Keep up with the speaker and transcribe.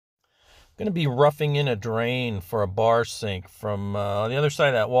going to be roughing in a drain for a bar sink from the other side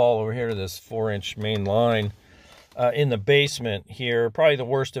of that wall over here to this 4-inch main line in the basement here. Probably the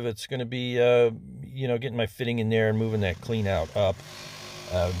worst of it's going to be, getting my fitting in there and moving that clean out up.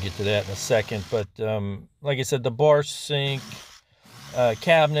 I'll get to that in a second. But like I said, the bar sink,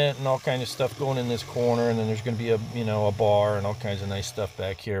 cabinet, and all kinds of stuff going in this corner. And then there's going to be a bar and all kinds of nice stuff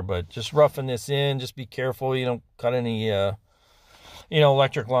back here. But just roughing this in. Just be careful you don't cut any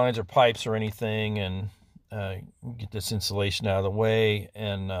electric lines or pipes or anything, and get this insulation out of the way,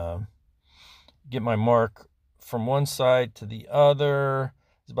 and get my mark from one side to the other.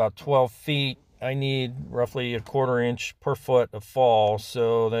 It's about 12 feet. I need roughly 1/4 inch per foot of fall,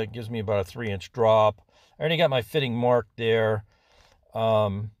 so that gives me about a 3-inch drop. I already got my fitting marked there,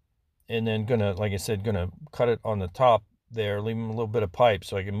 and then like I said, gonna cut it on the top there, leaving a little bit of pipe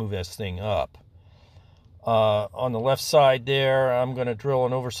so I can move this thing up. On the left side there, I'm going to drill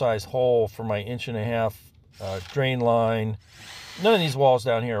an oversized hole for my 1.5 inch drain line. None of these walls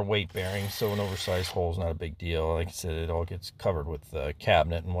down here are weight bearing, so an oversized hole is not a big deal. Like I said, it all gets covered with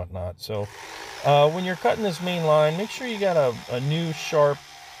cabinet and whatnot. So when you're cutting this main line, make sure you got a new sharp,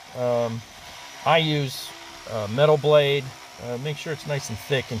 I use metal blade. Make sure it's nice and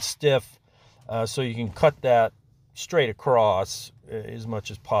thick and stiff, so you can cut that straight across as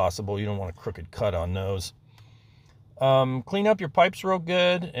much as possible. You don't want a crooked cut on those. Clean up your pipes real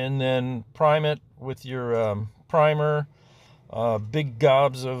good, and then prime it with your primer. Big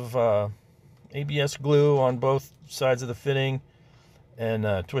gobs of ABS glue on both sides of the fitting,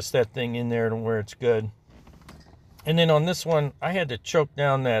 and twist that thing in there to where it's good. And then on this one, I had to choke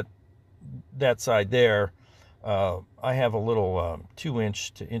down that side there. I have a little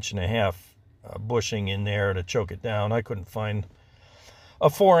 2-inch to 1.5 inch bushing in there to choke it down. I couldn't find a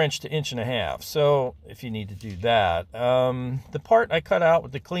 4-inch to 1.5 inch, so if you need to do that, the part I cut out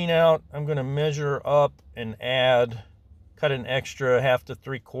with the clean out, I'm going to measure up and cut an extra 1/2 to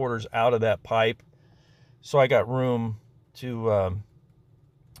 3/4 out of that pipe, so I got room to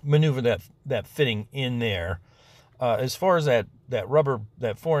maneuver that fitting in there. As far as that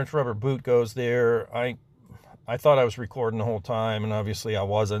 4-inch rubber boot goes there, I thought I was recording the whole time, and obviously I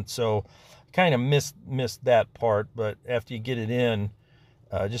wasn't, so kind of missed that part. But after you get it in,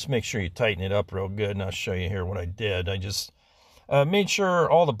 just make sure you tighten it up real good, and I'll show you here what I did. I just made sure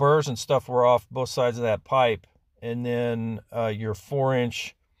all the burrs and stuff were off both sides of that pipe, and then your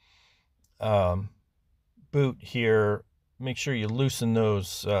 4-inch boot here, make sure you loosen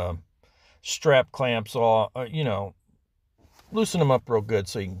those strap clamps off, loosen them up real good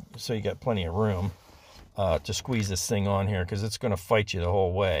so you got plenty of room to squeeze this thing on here, because it's going to fight you the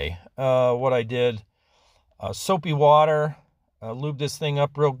whole way. What I did, soapy water, lube this thing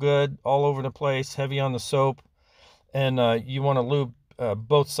up real good all over the place, heavy on the soap. And you want to lube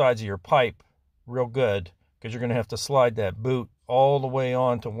both sides of your pipe real good, because you're going to have to slide that boot all the way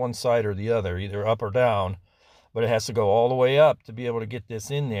on to one side or the other, either up or down. But it has to go all the way up to be able to get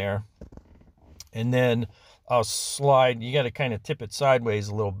this in there. And then I'll slide, you got to kind of tip it sideways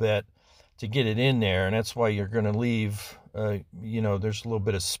a little bit to get it in there, and that's why you're going to leave, there's a little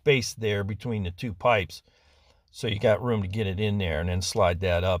bit of space there between the two pipes, so you got room to get it in there, and then slide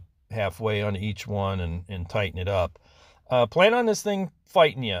that up halfway on each one and tighten it up. Plan on this thing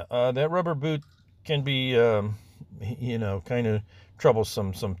fighting you. That rubber boot can be, kind of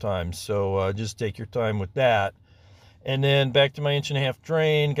troublesome sometimes, so just take your time with that. And then back to my 1.5 inch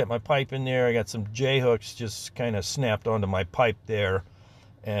drain, got my pipe in there. I got some J-hooks just kind of snapped onto my pipe there.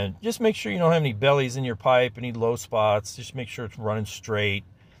 And just make sure you don't have any bellies in your pipe, any low spots. Just make sure it's running straight.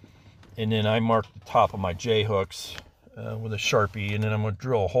 And then I marked the top of my J-hooks with a Sharpie. And then I'm going to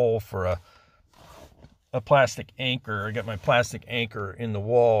drill a hole for a plastic anchor. I got my plastic anchor in the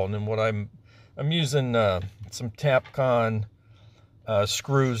wall. And then what I'm using some Tapcon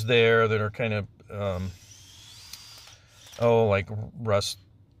screws there that are kind of, like rust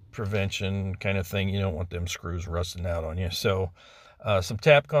prevention kind of thing. You don't want them screws rusting out on you. So some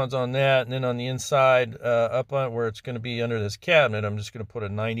Tapcons on that, and then on the inside, up on where it's going to be under this cabinet, I'm just going to put a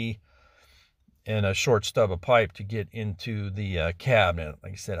 90 and a short stub of pipe to get into the cabinet.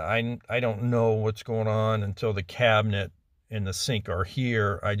 Like I said, I don't know what's going on until the cabinet and the sink are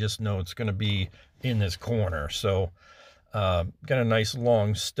here. I just know it's going to be in this corner. So got a nice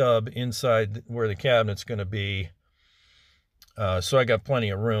long stub inside where the cabinet's going to be. So I got plenty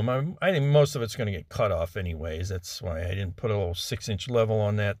of room. I think most of it's going to get cut off anyways. That's why I didn't put a little 6-inch level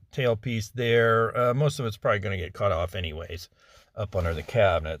on that tailpiece there. Most of it's probably going to get cut off anyways up under the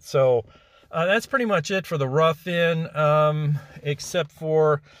cabinet. So that's pretty much it for the rough in, except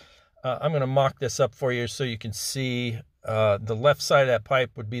for I'm going to mock this up for you so you can see The left side of that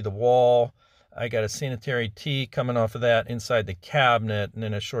pipe would be the wall. I got a sanitary tee coming off of that inside the cabinet, and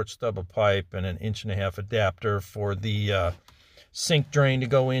then a short stub of pipe and an 1.5-inch adapter for the sink drain to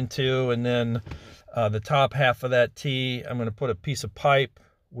go into. And then the top half of that tee, I'm going to put a piece of pipe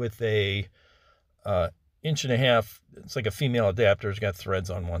with a 1.5 inch. It's like a female adapter. It's got threads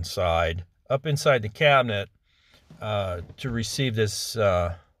on one side up inside the cabinet to receive this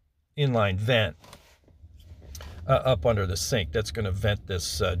inline vent up under the sink. That's going to vent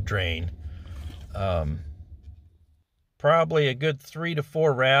this drain. Probably a good 3 to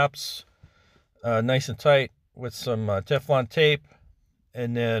 4 wraps, nice and tight with some Teflon tape,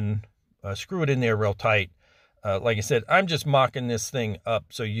 and then screw it in there real tight. Like I said, I'm just mocking this thing up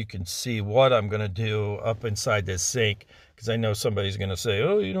so you can see what I'm going to do up inside this sink, because I know somebody's going to say,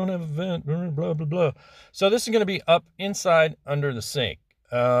 oh, you don't have a vent, blah, blah, blah. So this is going to be up inside under the sink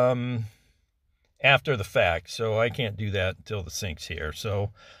after the fact, so I can't do that until the sink's here. So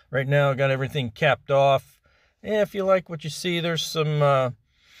right now I got everything capped off. If you like what you see, there's some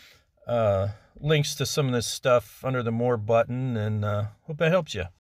links to some of this stuff under the More button, and hope that helps you.